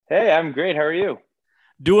Hey, I'm great. How are you?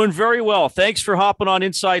 Doing very well. Thanks for hopping on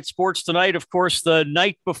Inside Sports tonight. Of course, the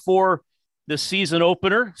night before the season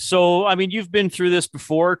opener. So, I mean, you've been through this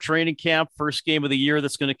before, training camp, first game of the year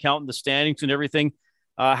that's going to count in the standings and everything.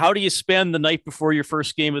 How do you spend the night before your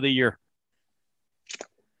first game of the year?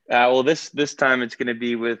 Well, this time it's going to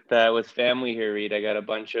be with family here, Reed. I got a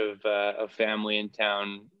bunch of family in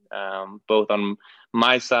town, both on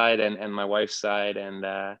my side and my wife's side,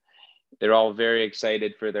 and they're all very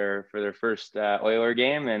excited for their first Oiler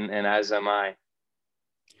game, and as am I.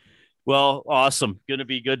 Well, awesome. Going to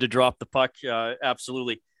be good to drop the puck.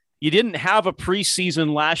 Absolutely. You didn't have a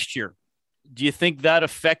preseason last year. Do you think that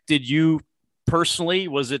affected you personally?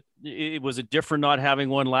 Was it different not having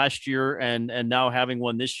one last year and now having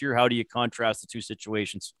one this year? How do you contrast the two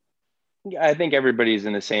situations? Yeah, I think everybody's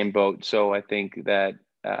in the same boat, so I think that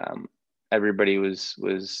um, everybody was.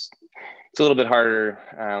 It's a little bit harder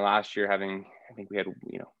last year having. I think we had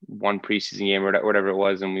one preseason game or whatever it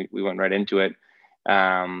was, and we went right into it.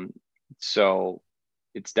 Um, so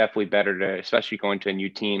it's definitely better to, especially going to a new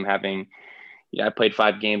team, having. Yeah, I played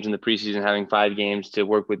 5 games in the preseason, having 5 games to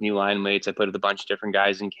work with new line mates. I played with a bunch of different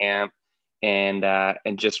guys in camp, and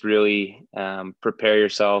just really prepare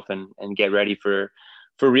yourself and get ready for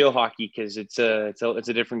real hockey because it's a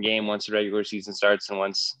different game once the regular season starts and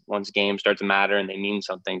once games start to matter and they mean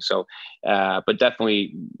something. So, but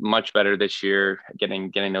definitely much better this year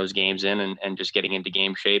getting those games in and just getting into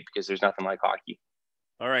game shape because there's nothing like hockey.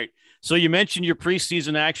 All right. So you mentioned your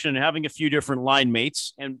preseason action and having a few different line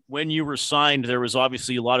mates. And when you were signed, there was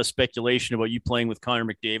obviously a lot of speculation about you playing with Connor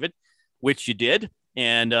McDavid, which you did.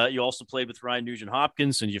 And you also played with Ryan Nugent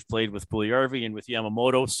Hopkins, and you've played with Puliarvi and with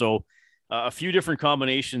Yamamoto. So a few different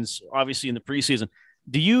combinations, obviously, in the preseason.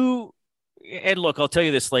 Do you, and look, I'll tell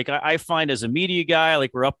you this, like I find as a media guy,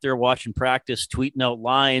 like we're up there watching practice, tweeting out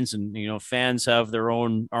lines, and, fans have their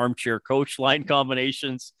own armchair coach line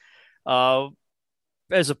combinations. Uh,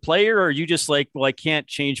 as a player, or are you just like, well, I can't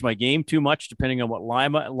change my game too much depending on what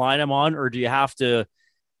line I'm on, or do you have to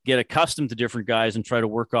get accustomed to different guys and try to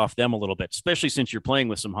work off them a little bit, especially since you're playing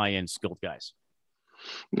with some high end skilled guys?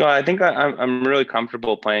 No, I think I'm really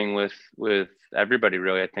comfortable playing with everybody.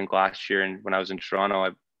 Really, I think last year and when I was in Toronto, I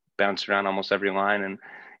bounced around almost every line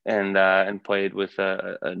and played with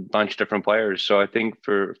a bunch of different players. So I think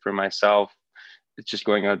for myself, it's just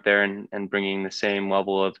going out there and bringing the same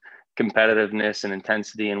level of competitiveness and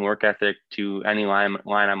intensity and work ethic to any line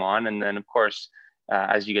I'm on. And then of course,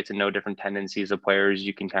 as you get to know different tendencies of players,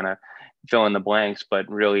 you can kind of fill in the blanks. But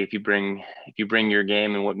really, if you bring your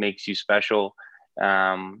game and what makes you special,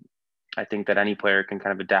 um, I think that any player can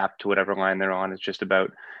kind of adapt to whatever line they're on. It's just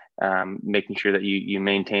about making sure that you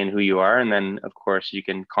maintain who you are, and then of course you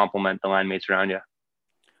can complement the line mates around you.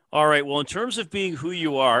 All right. Well, in terms of being who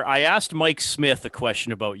you are, I asked Mike Smith a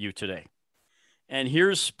question about you today. And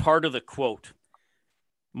here's part of the quote.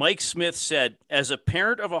 Mike Smith said, as a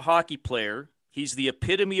parent of a hockey player, he's the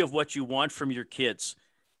epitome of what you want from your kids.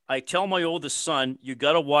 I tell my oldest son, you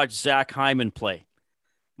got to watch Zach Hyman play.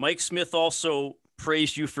 Mike Smith also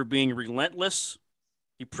praised you for being relentless.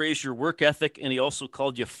 He praised your work ethic, and he also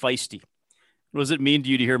called you feisty. What does it mean to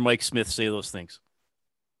you to hear Mike Smith say those things?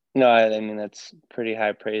 No, I mean that's pretty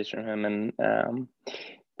high praise from him, and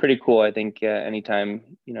pretty cool. I think anytime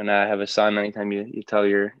now I have a son, anytime you tell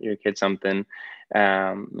your kid something,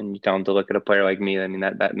 and you tell him to look at a player like me, I mean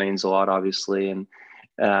that means a lot, obviously. And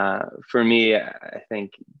for me, I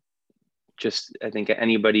think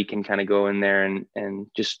anybody can kind of go in there and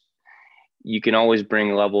just you can always bring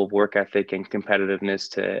a level of work ethic and competitiveness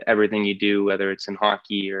to everything you do, whether it's in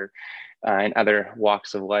hockey or in other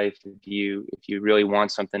walks of life. If you really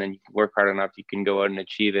want something and you can work hard enough, you can go out and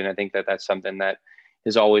achieve it. And I think that that's something that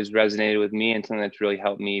has always resonated with me and something that's really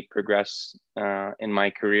helped me progress in my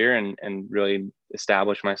career and really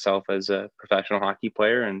establish myself as a professional hockey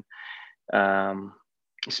player. And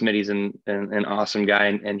Smitty's an awesome guy,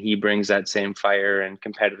 and he brings that same fire and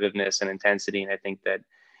competitiveness and intensity. And I think that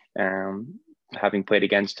having played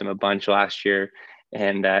against him a bunch last year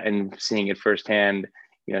and seeing it firsthand,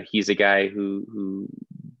 he's a guy who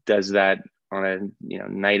does that on a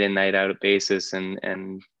night in night out basis,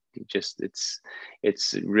 and just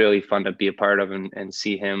it's really fun to be a part of and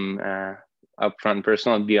see him up front and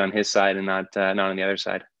personal and be on his side and not on the other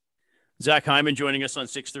side. Zach Hyman joining us on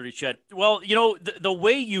 630 Chet. Well, the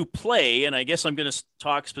way you play, and I guess I'm going to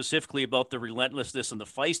talk specifically about the relentlessness and the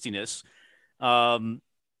feistiness, um,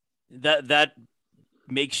 that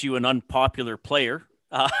makes you an unpopular player.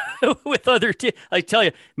 with other teams. I tell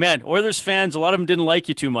you, man, Oilers fans, a lot of them didn't like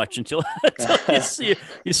you too much until until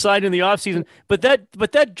you signed in the offseason. But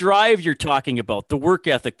that drive you're talking about, the work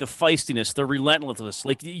ethic, the feistiness, the relentlessness,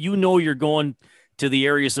 like you're going to the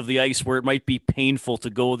areas of the ice where it might be painful to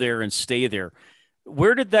go there and stay there.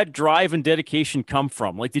 Where did that drive and dedication come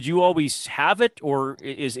from? Like, did you always have it, or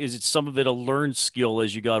is it some of it a learned skill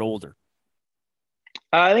as you got older?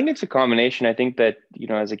 I think it's a combination. I think that,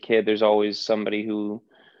 as a kid, there's always somebody who,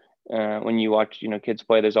 when you watch, kids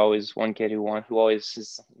play, there's always one kid who always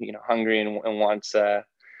is, hungry and wants the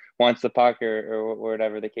puck or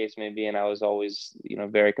whatever the case may be. And I was always,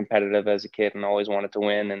 very competitive as a kid and always wanted to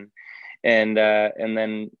win. And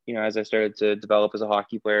then, as I started to develop as a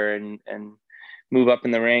hockey player and move up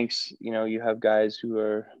in the ranks, you have guys who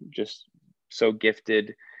are just so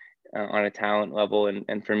gifted on a talent level.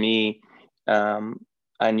 And for me,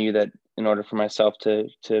 I knew that in order for myself to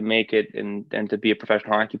make it and to be a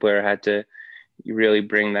professional hockey player, I had to really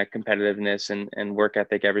bring that competitiveness and work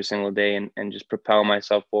ethic every single day and just propel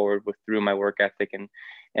myself forward through my work ethic. And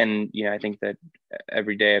I think that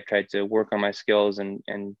every day I've tried to work on my skills and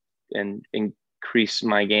increase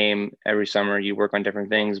my game. Every summer you work on different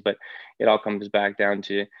things, but it all comes back down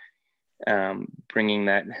to bringing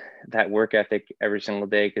that work ethic every single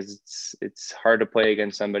day, because it's hard to play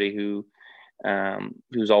against somebody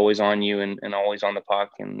who's always on you and always on the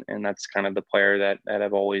puck. And that's kind of the player that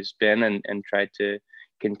I've always been and tried to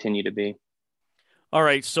continue to be. All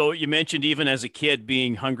right. So you mentioned even as a kid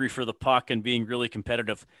being hungry for the puck and being really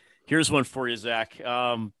competitive. Here's one for you, Zach.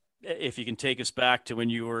 If you can take us back to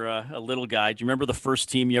when you were a little guy, do you remember the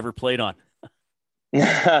first team you ever played on?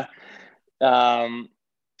 um,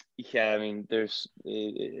 yeah, I mean,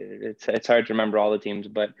 it's hard to remember all the teams,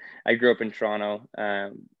 but I grew up in Toronto,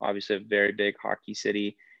 obviously a very big hockey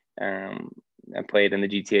city. Um, I played in the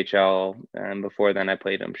GTHL, and before then I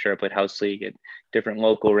played house league at different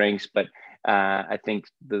local rinks. But I think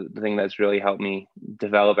the thing that's really helped me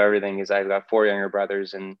develop everything is I've got four younger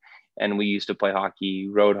brothers, and we used to play hockey,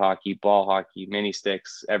 road hockey, ball hockey, mini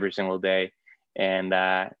sticks every single day. And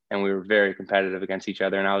we were very competitive against each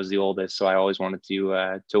other. And I was the oldest, so I always wanted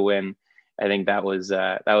to win. I think that was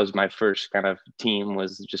my first kind of team,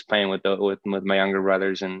 was just playing with my younger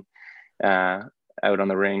brothers and uh, out on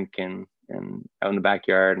the rink and out in the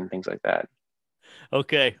backyard and things like that.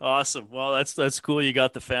 Okay, awesome. Well, that's cool. You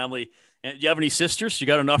got the family. And do you have any sisters? You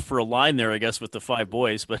got enough for a line there, I guess, with the five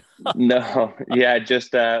boys. But No, yeah,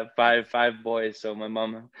 just five boys. So I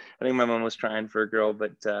think my mom was trying for a girl,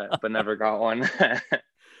 but never got one.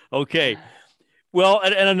 okay. Well,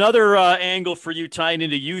 and another angle for you tying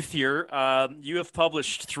into youth here, you have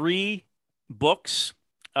published three books,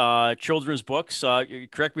 children's books.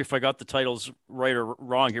 Correct me if I got the titles right or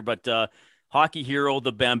wrong here, but Hockey Hero,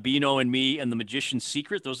 The Bambino and Me, and The Magician's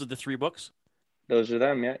Secret. Those are the three books. Those are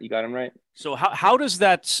them. Yeah, you got them right. So how does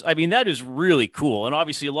that? I mean, that is really cool, and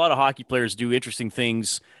obviously a lot of hockey players do interesting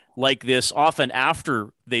things like this often after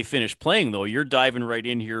they finish playing. Though you're diving right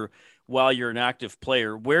in here while you're an active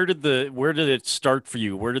player. Where did it start for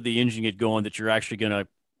you? Where did the engine get going that you're actually going to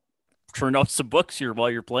turn out some books here while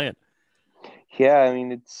you're playing? Yeah, I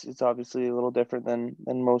mean it's obviously a little different than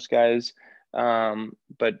most guys,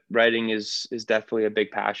 but writing is definitely a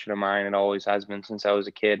big passion of mine. It always has been since I was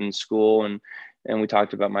a kid in school, and we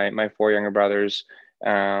talked about my four younger brothers,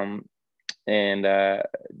 um, and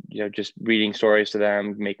just reading stories to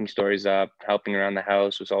them, making stories up, helping around the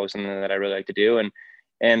house was always something that I really like to do.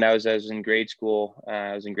 And I was in grade school.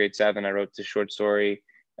 I was in grade seven. I wrote this short story,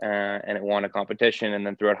 and it won a competition. And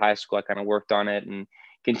then throughout high school, I kind of worked on it and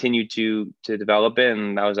continued to develop it.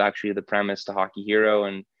 And that was actually the premise to Hockey Hero.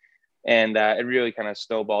 And it really kind of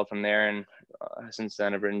snowballed from there. And since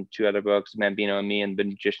then, I've written two other books, Bambino and Me and The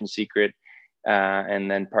Magician's Secret,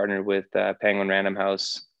 and then partnered with Penguin Random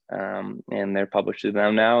House, and they're published through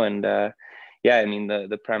them now. And yeah, I mean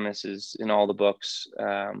the premise is in all the books,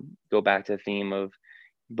 go back to the theme of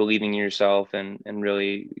believing in yourself and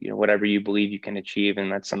really, whatever you believe you can achieve.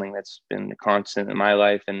 And that's something that's been a constant in my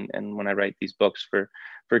life. And when I write these books for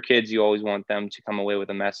kids, you always want them to come away with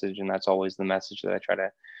a message, and that's always the message that I try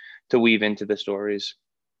to weave into the stories.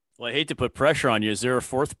 Well, I hate to put pressure on you. Is there a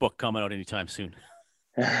fourth book coming out anytime soon?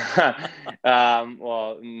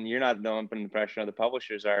 Well, you're not the one putting the pressure on, the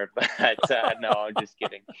publishers are, but no, I'm just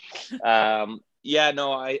kidding. Yeah,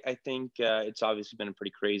 no, I think it's obviously been a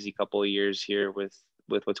pretty crazy couple of years here with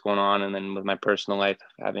what's going on, and then with my personal life,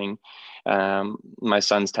 having my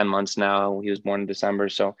son's 10 months now. He was born in December,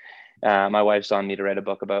 so my wife's on me to write a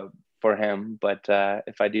book about for him. But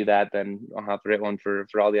if I do that, then I'll have to write one for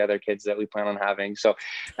all the other kids that we plan on having. So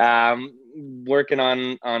working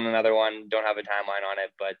on another one. Don't have a timeline on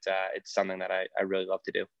it, but it's something that I really love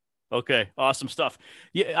to do. Okay. Awesome stuff.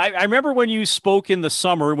 Yeah. I remember when you spoke in the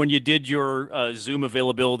summer, when you did your Zoom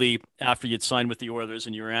availability after you'd signed with the Oilers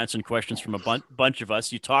and you were answering questions from a bunch of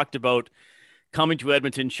us, you talked about coming to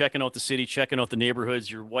Edmonton, checking out the city, checking out the neighborhoods.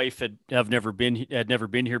 Your wife had never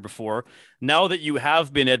been here before. Now that you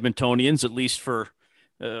have been Edmontonians, at least for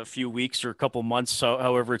a few weeks or a couple months,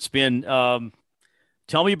 however it's been,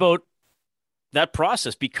 tell me about that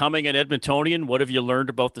process, becoming an Edmontonian. What have you learned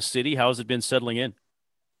about the city? How has it been settling in?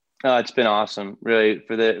 It's been awesome, really,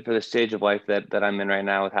 for the stage of life that I'm in right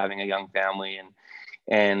now, with having a young family,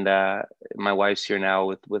 and my wife's here now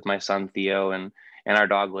with my son Theo and our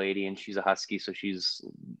dog Lady, and she's a husky, so she's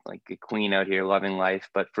like a queen out here, loving life.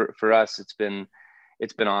 But for us, it's been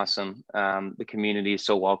awesome. The community is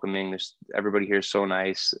so welcoming. Everybody here is so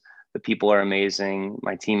nice. The people are amazing.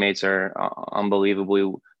 My teammates are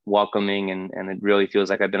unbelievably welcoming, and it really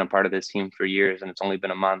feels like I've been a part of this team for years, and it's only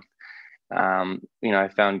been a month. I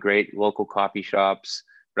found great local coffee shops,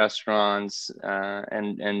 restaurants,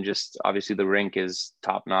 and just obviously the rink is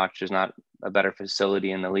top notch. There's not a better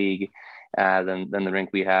facility in the league than the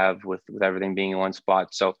rink we have, with everything being in one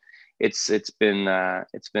spot. So it's been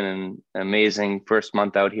an amazing first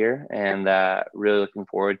month out here, and really looking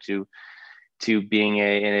forward to being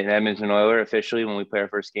an Edmonton Oiler officially when we play our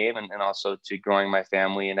first game, and also to growing my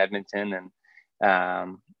family in Edmonton,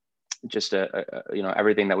 and just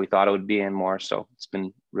everything that we thought it would be and more. So it's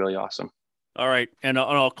been really awesome. All right. And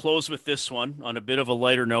I'll close with this one on a bit of a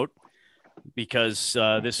lighter note, because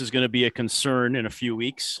this is going to be a concern in a few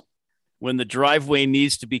weeks. When the driveway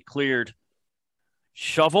needs to be cleared,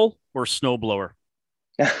 shovel or snowblower?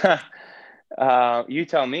 You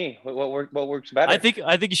tell me what works better. I think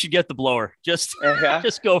you should get the blower. Just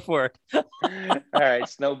go for it. All right.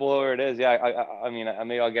 Snowblower it is. Yeah. I mean,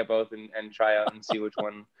 maybe I'll get both and try out and see which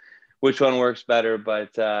one works better.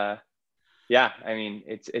 But yeah, I mean,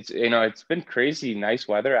 it's been crazy nice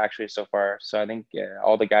weather actually so far. So I think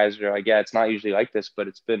all the guys are like, it's not usually like this, but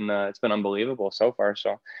it's been unbelievable so far.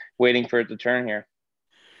 So waiting for it to turn here.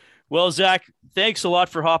 Well, Zach, thanks a lot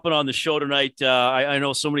for hopping on the show tonight. I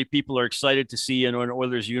know so many people are excited to see you in an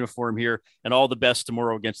Oilers uniform here, and all the best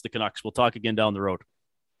tomorrow against the Canucks. We'll talk again down the road.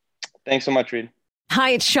 Thanks so much, Reed.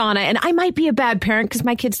 Hi, it's Shauna, and I might be a bad parent because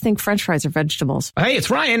my kids think French fries are vegetables. Hey, it's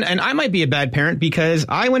Ryan, and I might be a bad parent because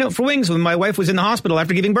I went out for wings when my wife was in the hospital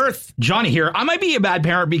after giving birth. Johnny here. I might be a bad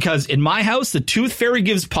parent because in my house, the tooth fairy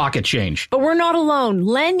gives pocket change. But we're not alone.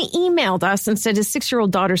 Len emailed us and said his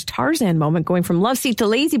 6-year-old daughter's Tarzan moment going from love seat to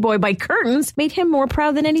lazy boy by curtains made him more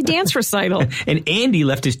proud than any dance recital. And Andy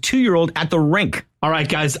left his 2-year-old at the rink. All right,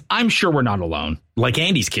 guys, I'm sure we're not alone. Like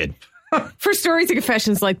Andy's kid. For stories and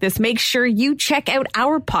confessions like this, make sure you check out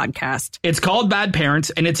our podcast. It's called Bad Parents,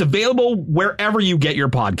 and it's available wherever you get your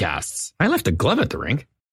podcasts. I left a glove at the rink.